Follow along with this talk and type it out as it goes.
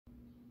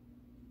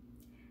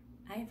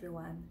Hi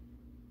everyone.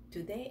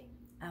 Today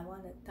I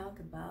want to talk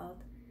about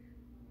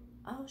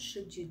how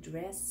should you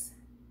dress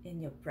in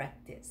your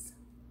practice.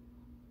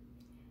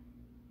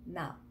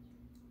 Now,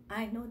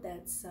 I know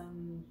that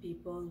some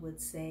people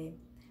would say,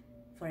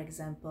 for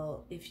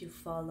example, if you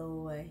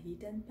follow a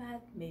hidden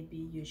path, maybe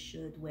you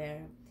should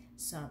wear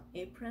some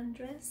apron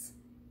dress.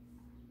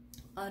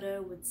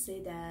 Other would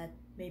say that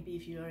maybe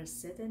if you're a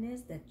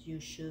Satanist, that you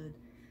should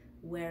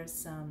wear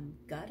some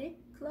gothic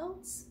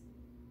clothes.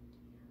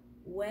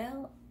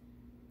 Well,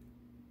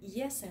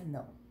 yes and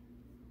no.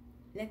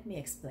 Let me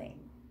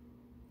explain.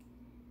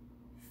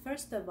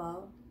 First of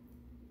all,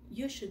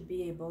 you should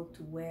be able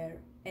to wear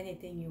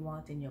anything you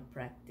want in your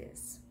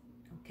practice.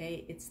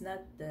 Okay, it's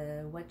not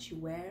what you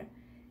wear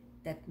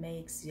that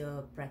makes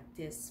your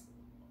practice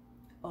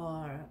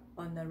or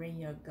honoring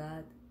your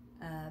God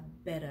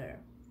better.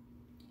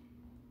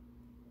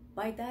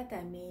 By that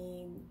I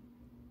mean,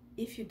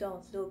 if you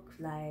don't look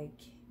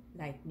like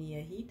me,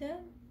 a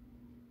heathen,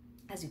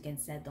 as you can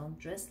say, don't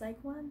dress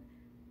like one.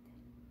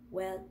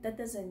 Well, that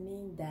doesn't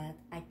mean that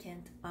I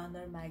can't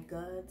honor my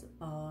God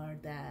or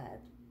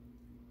that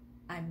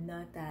I'm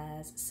not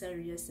as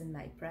serious in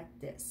my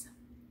practice.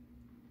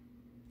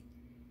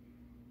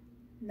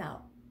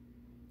 Now,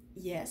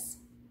 yes,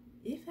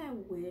 if I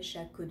wish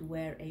I could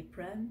wear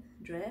apron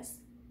dress,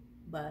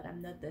 but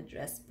I'm not a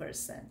dress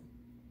person.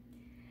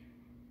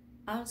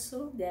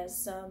 Also, there's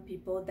some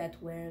people that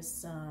wear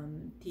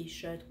some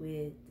t-shirt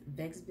with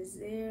Vex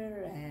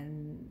Vizier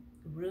and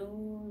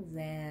runes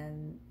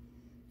and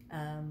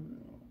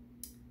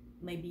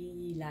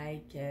maybe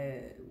like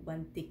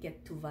one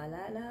ticket to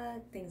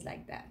Valhalla, things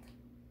like that.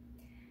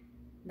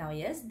 Now,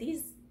 yes,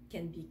 these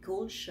can be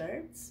cool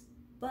shirts,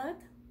 but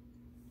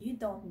you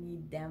don't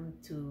need them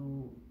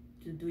to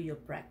do your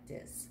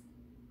practice.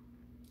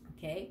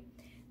 Okay,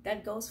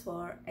 that goes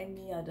for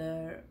any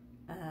other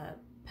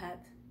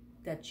path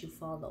that you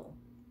follow.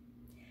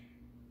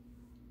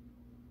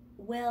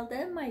 Well,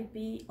 there might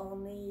be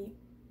only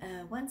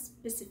one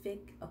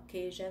specific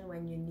occasion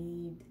when you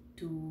need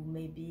to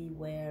maybe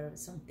wear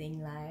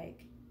something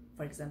like,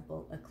 for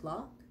example, a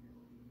cloth,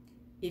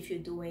 if you're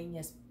doing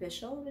a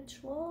special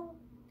ritual,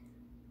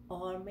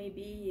 or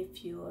maybe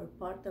if you're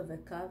part of a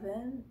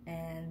coven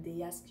and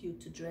they ask you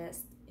to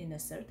dress in a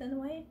certain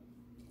way.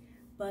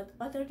 But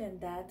other than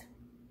that,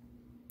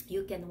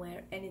 you can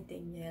wear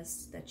anything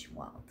else that you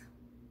want.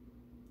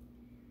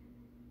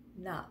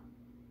 Now,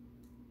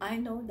 I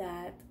know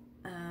that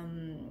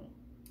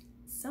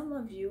some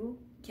of you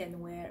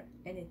can wear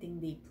anything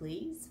they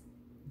please.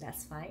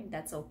 That's fine,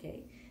 that's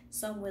okay.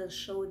 Some will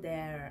show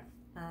their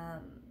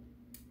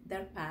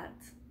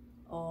path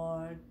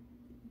or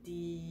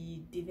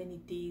the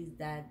divinities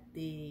that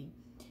they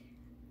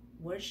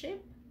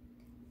worship.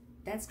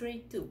 That's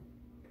great too.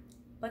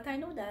 But I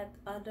know that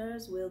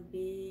others will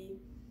be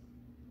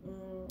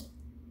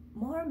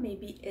more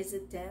maybe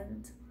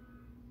hesitant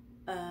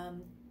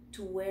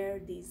to wear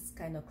these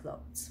kind of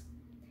clothes.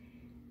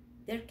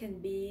 There can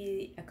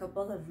be a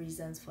couple of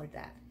reasons for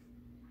that.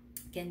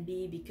 Can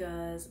be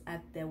because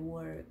at their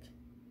work,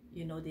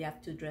 you know, they have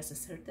to dress a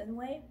certain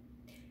way.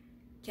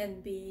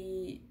 Can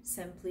be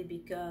simply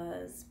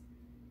because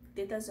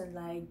they doesn't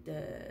like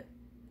the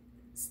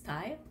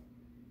style,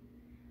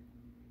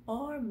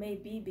 or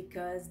maybe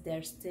because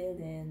they're still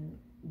in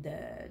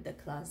the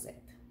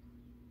closet.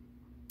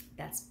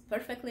 That's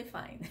perfectly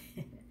fine.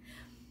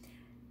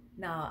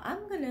 Now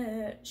I'm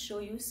gonna show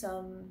you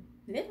some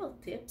little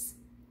tips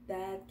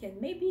that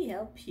can maybe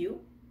help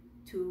you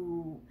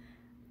to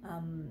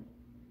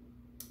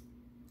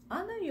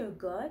honor your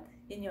God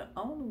in your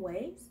own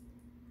ways,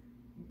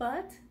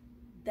 but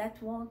that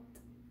won't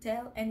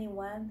tell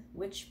anyone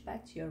which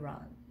path you're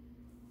on.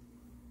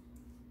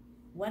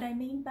 What I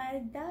mean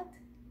by that?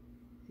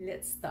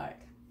 Let's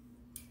start.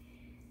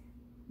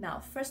 Now,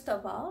 first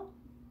of all,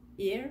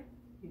 here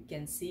you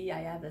can see I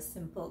have a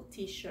simple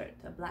t-shirt,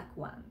 a black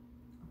one.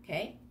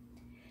 Okay,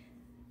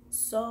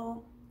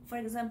 so for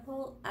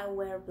example, I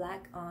wear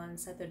black on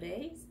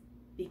Saturdays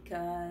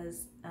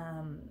because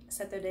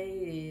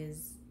Saturday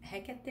is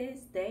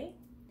Hecate's day,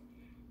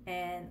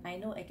 and I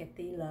know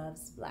Hecate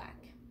loves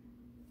black,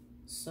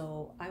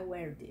 so I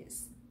wear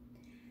this.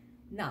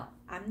 Now,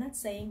 I'm not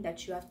saying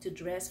that you have to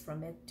dress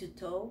from head to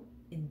toe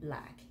in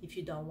black if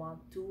you don't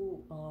want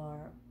to,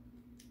 or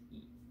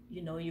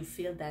you know, you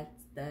feel that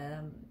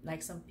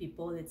like some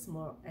people it's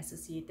more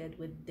associated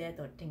with death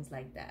or things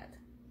like that.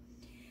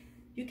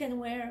 You can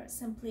wear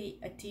simply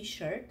a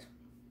t-shirt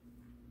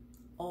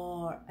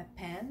or a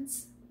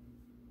pants,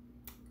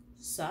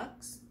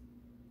 socks,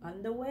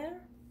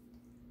 underwear,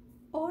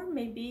 or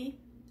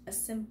maybe a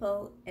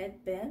simple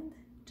headband,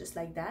 just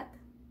like that,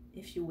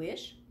 if you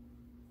wish.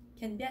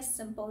 Can be as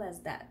simple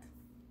as that.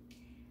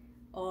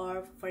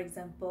 Or for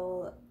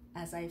example,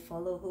 as I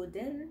follow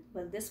Odin,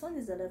 well, this one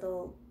is a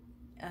little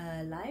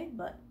light,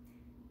 but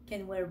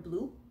can wear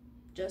blue,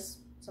 just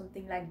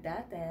something like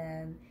that,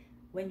 and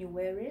when you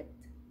wear it,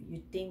 you're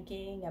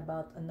thinking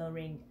about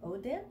honoring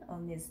Odin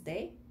on his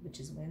day, which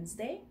is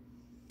Wednesday,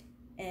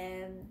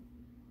 and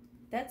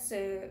that's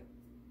a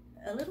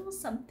little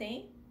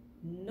something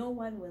No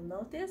one will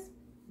notice,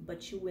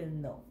 but you will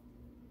know.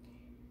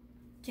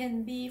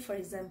 Can be, for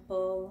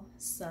example,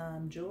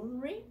 some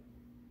jewelry,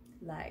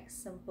 like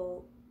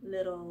simple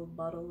little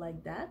bottle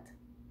like that.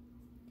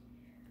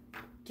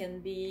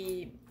 Can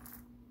be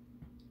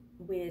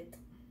with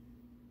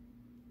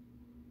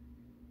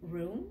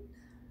rune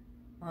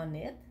on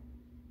it,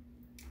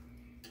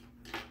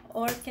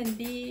 or can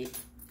be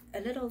a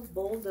little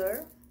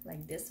boulder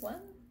like this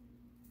one,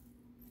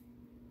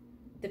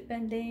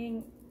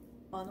 depending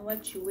on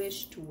what you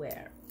wish to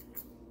wear.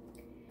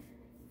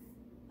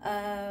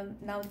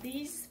 Now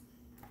these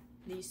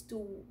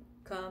two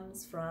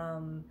comes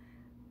from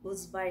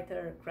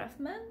Uzweiter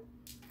Craftsman,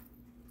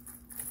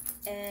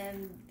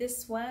 and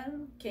this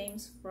one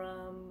is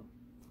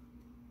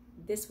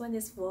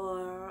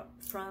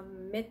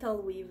from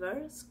Metal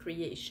Weaver's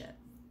Creation,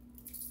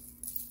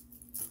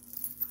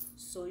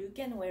 so you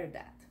can wear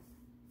that.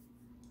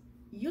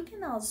 You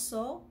can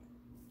also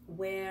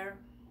wear,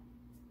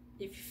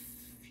 if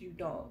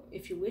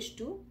you wish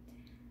to,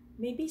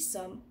 maybe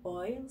some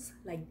oils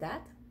like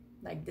that,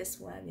 like this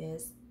one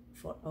is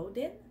for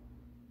Odin,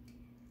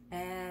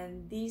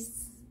 and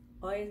this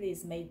oil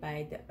is made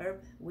by the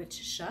Herb Witch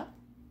Shop.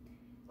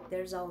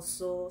 There's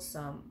also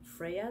some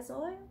Freya's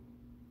oil,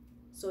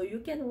 so you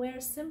can wear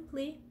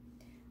simply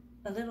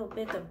a little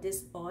bit of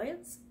these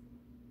oils.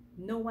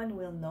 No one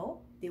will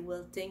know. They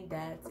will think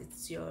that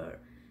it's your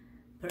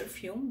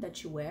perfume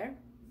that you wear,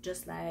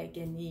 just like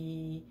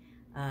any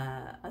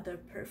other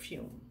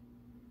perfume.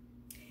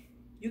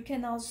 You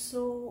can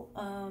also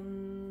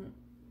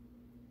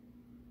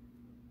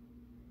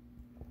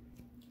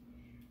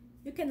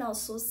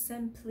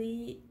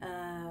simply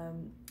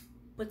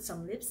put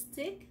some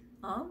lipstick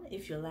on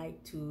if you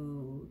like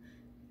to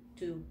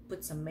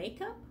put some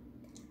makeup.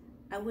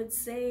 I would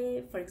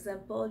say, for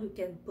example, you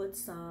can put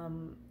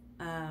some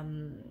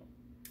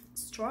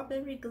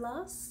strawberry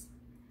gloss,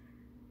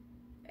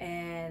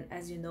 and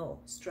as you know,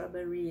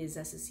 strawberry is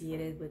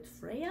associated with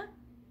Freya,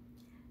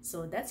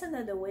 so that's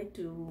another way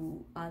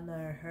to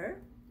honor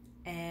her,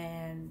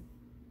 and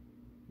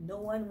no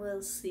one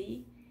will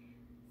see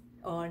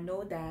or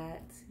know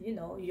that, you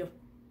know,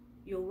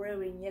 you're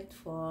wearing it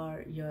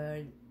for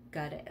your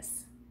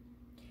goddess.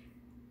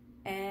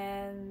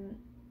 And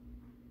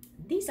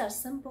these are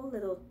simple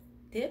little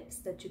tips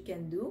that you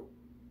can do,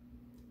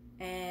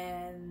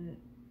 and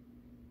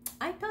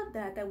I thought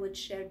that I would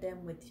share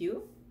them with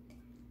you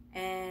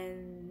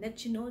and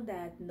let you know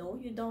that no,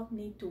 you don't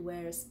need to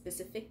wear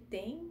specific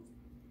things,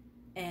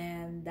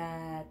 and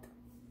that,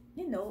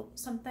 you know,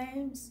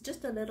 sometimes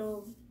just a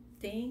little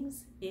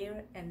things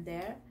here and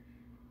there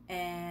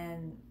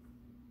and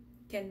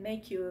can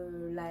make your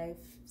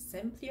life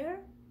simpler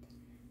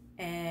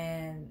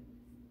and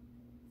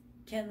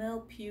can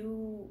help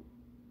you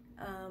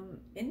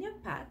in your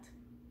path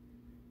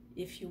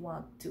if you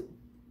want to.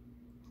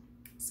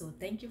 So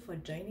thank you for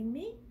joining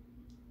me,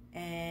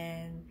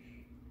 and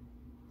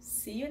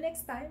see you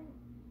next time.